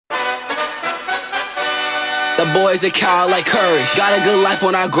The boys that cow like courage. Got a good life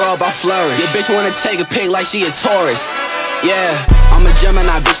when I grow up, I flourish. Your bitch wanna take a pic like she a Taurus. Yeah, I'm a Gemini,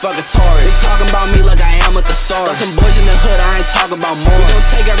 bitch, fuck a Taurus. They talking about me like I am a thesaurus. Got some boys in the hood, I ain't talking about more. We gon'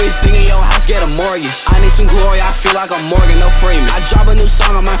 take everything in your house, get a mortgage. I need some glory, I feel like I'm Morgan, no Freeman. I drop a new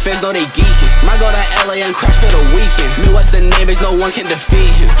song on my fans, know they geeking. Might go to LA and crash for the weekend. Midwxst the neighbors, no one can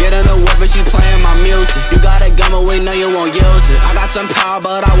defeat him. Get in the whip, but you playing my music. You got a gun, but we know you won't use it. I got some power,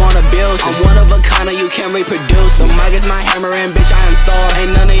 but I wanna build it. I'm one of a kind, and you can't reproduce me. The mic is my hammer, and bitch, I am Thor.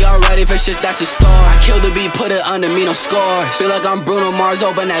 Ain't none of y'all ready for shit that's a star. I kill the beat, put it under me, no score. Feel like I'm Bruno Mars,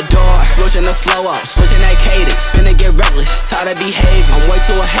 open that door. Switching the flow up, switching that cadence. Finna get reckless, tired of behaving. I'm way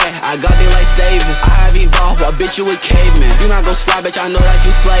too ahead, I got me like savings. I have evolved, I bitch you a caveman. You not gon' slide, bitch, I know that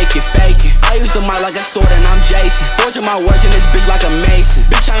you flaking, faking. I use the mic like a sword and I'm Jason. Forging my words in this bitch like a mason.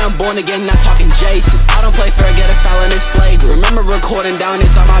 Bitch, I am born again, not talking Jason. I don't play fair, get a foul in this flagrant. Remember recording down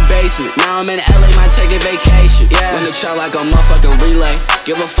inside my basement. Now I'm in LA, might take a vacation. Yeah, in the track like a motherfucking relay.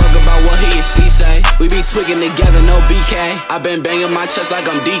 Give a fuck about what he and she say. We be tweaking together, no BK. I been banging my chest like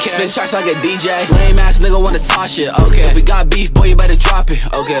I'm DK. Spin tracks like a DJ. Lame ass nigga wanna talk shit, okay. If we got beef, boy, you better drop it,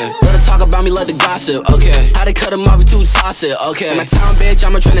 okay. Let her talk about me, let the gossip, okay. How to cut him off, we too toss it, okay. In my town, bitch,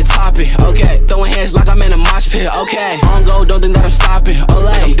 I'ma tryna top it, okay. Throwing hands like I'm in a mosh pit, okay. On go, don't think that I'm stopping,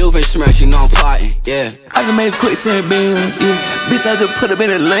 olay. I'm doofus smash, you know I'm plotting, yeah. I just made a quick 10 bands, yeah. Bitch, I just put up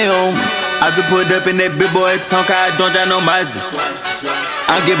in a lamb. I just put up in that big boy tonka, I don't got no mazzy.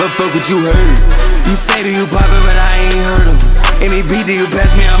 I don't give a fuck what you heard. You say that you poppin', but I ain't heard of him. Any beat that you pass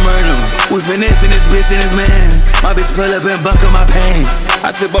me, I murder him. We finessing this bitch and this man. My bitch pull up and buckle my pants.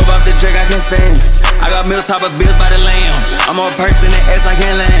 I tip over off the track, I can't stand. I got meals, top of bills by the lamb. I'm on person that ass I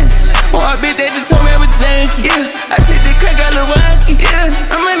can't land. Oh, a bitch that just told me everything, yeah. I take the crack out of one, yeah.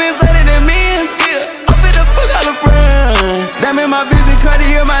 I'm in inside of the mans, yeah. I'm finna fuck all the friends. That made my vision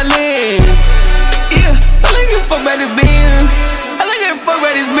Cartier my lens, yeah. I like it fuck by the Benz. I like it fuck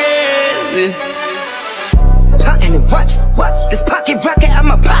by this bed, yeah. Pottin' and watch this pocket rocket,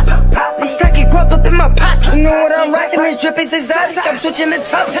 I'ma pop. This stocky grub up in my pocket. You know what I'm rockin', this drip is exotic. I'm switching the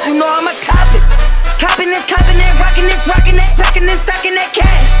tops, you know I'ma cop it. Coppin' this, rockin' this, stockin' this, stockin' that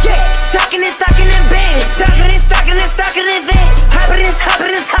cash. Yeah, stockin' this bands. Stockin' this vans. Hoppin'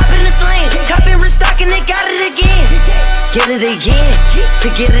 this lane. Coppin', restockin' it, got it again. Get it again, to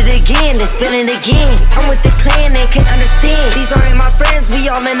get it again, then spin it again. I'm with the clan, they can't understand. These aren't my friends,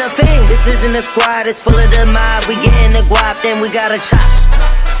 we all in a fan. This isn't a squad, it's full of the mob. We gettin' the guap, then we gotta chop.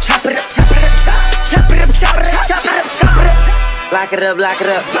 Chop it up, chop it up, chop. Chop it up, chop it up, chop it up, chop it up. Lock it up, lock it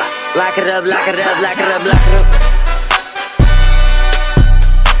up. Lock it up, lock it up, lock it up, lock it up.